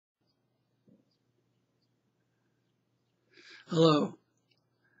Hello.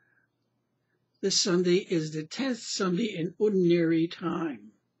 This Sunday is the 10th Sunday in Ordinary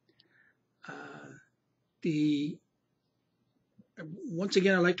Time. Once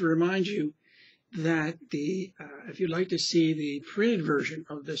again, I'd like to remind you that if you'd like to see the printed version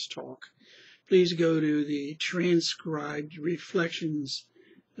of this talk, please go to the transcribed reflections,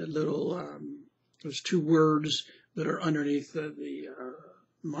 those two words that are underneath the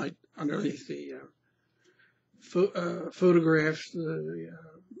photograph, the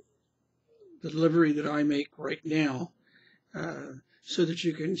delivery that I make right now, so that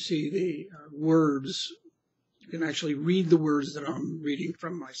you can see the words. You can actually read the words that I'm reading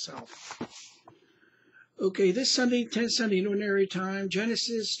from myself. Okay, this Sunday, 10th Sunday in Ordinary Time,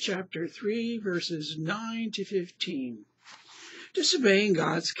 Genesis chapter 3, verses 9 to 15. Disobeying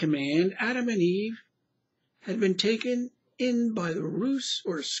God's command, Adam and Eve had been taken in by the ruse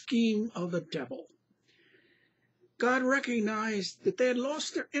or scheme of the devil. God recognized that they had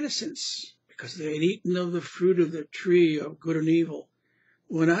lost their innocence because they had eaten of the fruit of the tree of good and evil.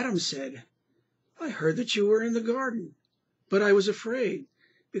 When Adam said, "I heard that you were in the garden, but I was afraid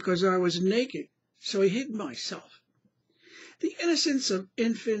because I was naked, so I hid myself." The innocence of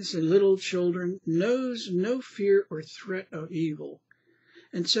infants and little children knows no fear or threat of evil,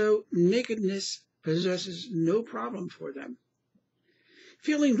 and so nakedness possesses no problem for them.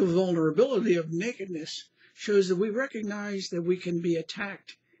 Feeling the vulnerability of nakedness shows that we recognize that we can be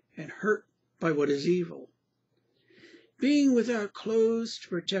attacked and hurt by what is evil. Being without clothes to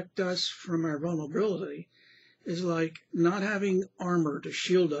protect us from our vulnerability is like not having armor to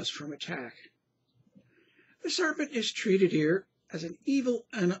shield us from attack. The serpent is treated here as an evil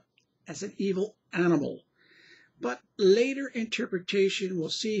animal, but later interpretation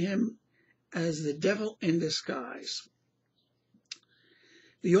will see him as the devil in disguise.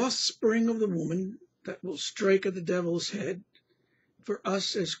 The offspring of the woman that will strike at the devil's head for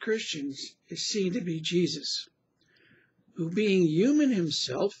us as Christians is seen to be Jesus, who, being human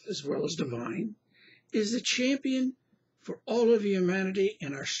himself as well as divine, is the champion for all of humanity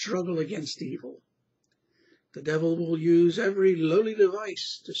in our struggle against evil. The devil will use every lowly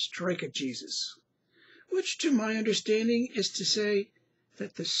device to strike at Jesus, which to my understanding is to say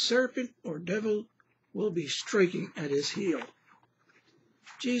that the serpent or devil will be striking at his heel.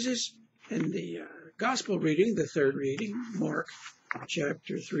 Jesus, in the Gospel reading, the third reading, Mark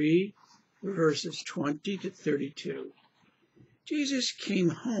chapter 3, verses 20 to 32. Jesus came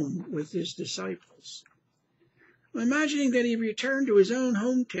home with his disciples, imagining that he returned to his own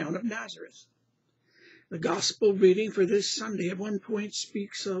hometown of Nazareth. The Gospel reading for this Sunday at one point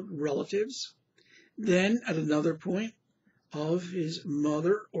speaks of relatives, then at another point of his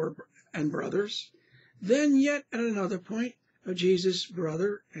mother and brothers, then yet at another point of Jesus'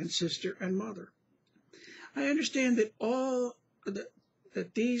 brother and sister and mother. I understand that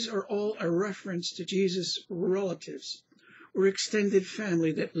these are all a reference to Jesus' relatives or extended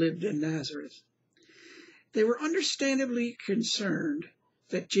family that lived in Nazareth. They were understandably concerned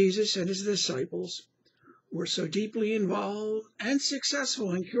that Jesus and his disciples were so deeply involved and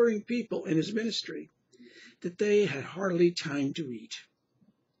successful in curing people in his ministry that they had hardly time to eat.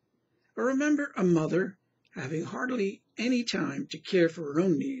 I remember a mother having hardly any time to care for her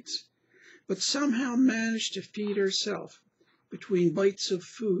own needs, but somehow managed to feed herself between bites of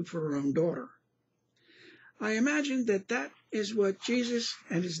food for her own daughter. I imagine that is what Jesus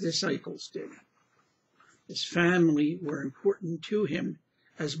and his disciples did. His family were important to him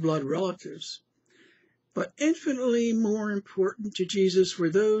as blood relatives, but infinitely more important to Jesus were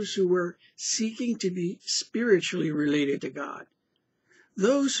those who were seeking to be spiritually related to God,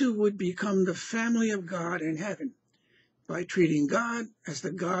 those who would become the family of God in heaven by treating God as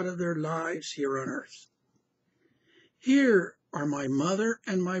the God of their lives here on earth. Here are my mother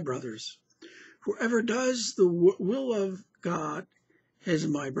and my brothers. Whoever does the will of God is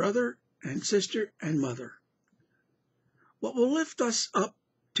my brother and sister and mother. What will lift us up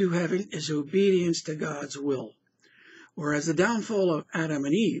to heaven is obedience to God's will, whereas the downfall of Adam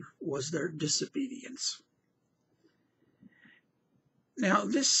and Eve was their disobedience. Now,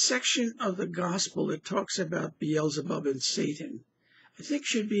 this section of the Gospel that talks about Beelzebub and Satan, I think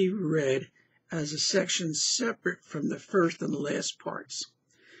should be read as a section separate from the first and the last parts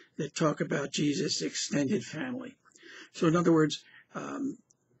that talk about Jesus' extended family. So in other words,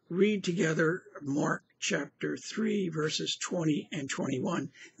 read together Mark chapter 3, verses 20 and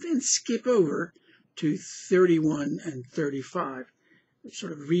 21, then skip over to 31 and 35,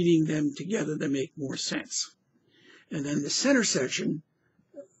 sort of reading them together to make more sense. And then the center section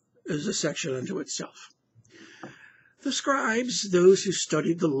is a section unto itself. The scribes, those who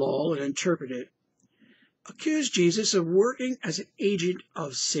studied the law and interpreted it, accused Jesus of working as an agent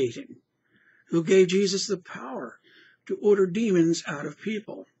of Satan, who gave Jesus the power to order demons out of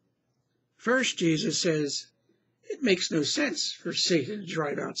people. First, Jesus says, it makes no sense for Satan to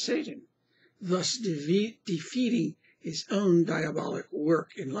drive out Satan, thus defeating his own diabolic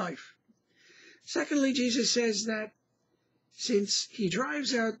work in life. Secondly, Jesus says that since he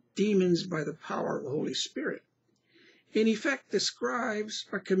drives out demons by the power of the Holy Spirit, in effect the scribes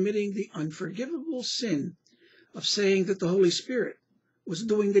are committing the unforgivable sin of saying that the Holy Spirit was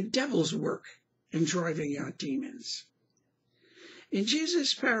doing the devil's work in driving out demons. In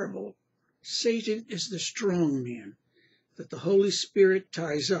Jesus' parable, Satan is the strong man that the Holy Spirit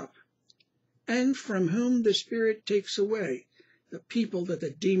ties up, and from whom the Spirit takes away the people that the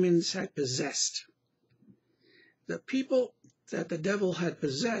demons had possessed. The people that the devil had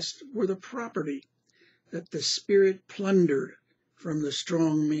possessed were the property that the Spirit plundered from the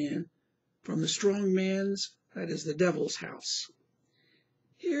strong man's, that is the devil's house.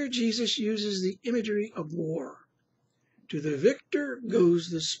 Here Jesus uses the imagery of war. To the victor goes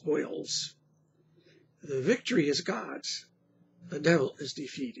the spoils. The victory is God's. The devil is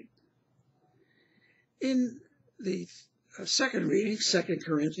defeated. In the second reading, 2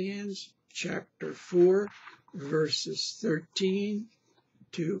 Corinthians chapter 4, verses 13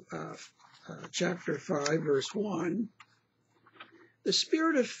 to chapter 5, verse 1, the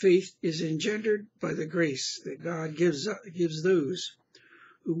spirit of faith is engendered by the grace that God gives those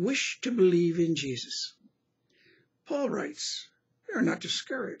who wish to believe in Jesus. Paul writes, we are not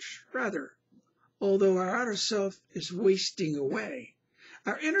discouraged. Rather, although our outer self is wasting away,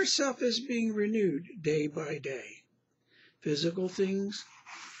 our inner self is being renewed day by day. Physical things,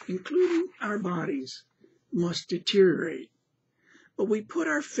 including our bodies, must deteriorate, but we put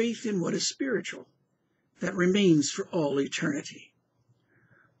our faith in what is spiritual, that remains for all eternity.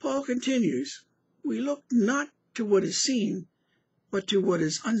 Paul continues, we look not to what is seen, but to what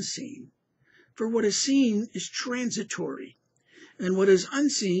is unseen. For what is seen is transitory, and what is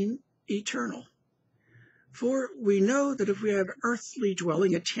unseen, eternal. For we know that if we have an earthly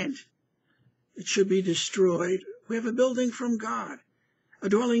dwelling, a tent, it should be destroyed. We have a building from God, a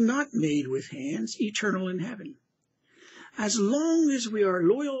dwelling not made with hands, eternal in heaven. As long as we are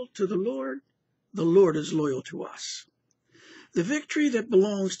loyal to the Lord is loyal to us. The victory that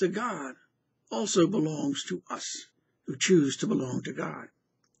belongs to God also belongs to us who choose to belong to God.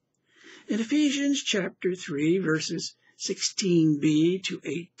 In Ephesians chapter 3, verses 16b to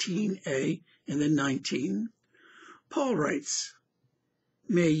 18a and then 19, Paul writes,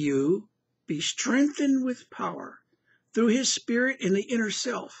 may you be strengthened with power through his Spirit in the inner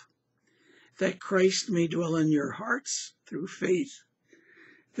self, that Christ may dwell in your hearts through faith,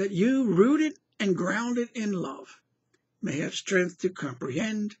 that you, rooted and grounded in love, may have strength to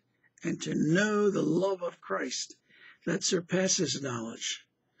comprehend and to know the love of Christ that surpasses knowledge,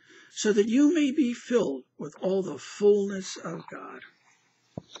 so that you may be filled with all the fullness of God.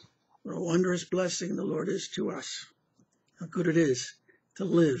 What a wondrous blessing the Lord is to us. How good it is to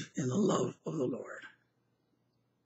live in the love of the Lord.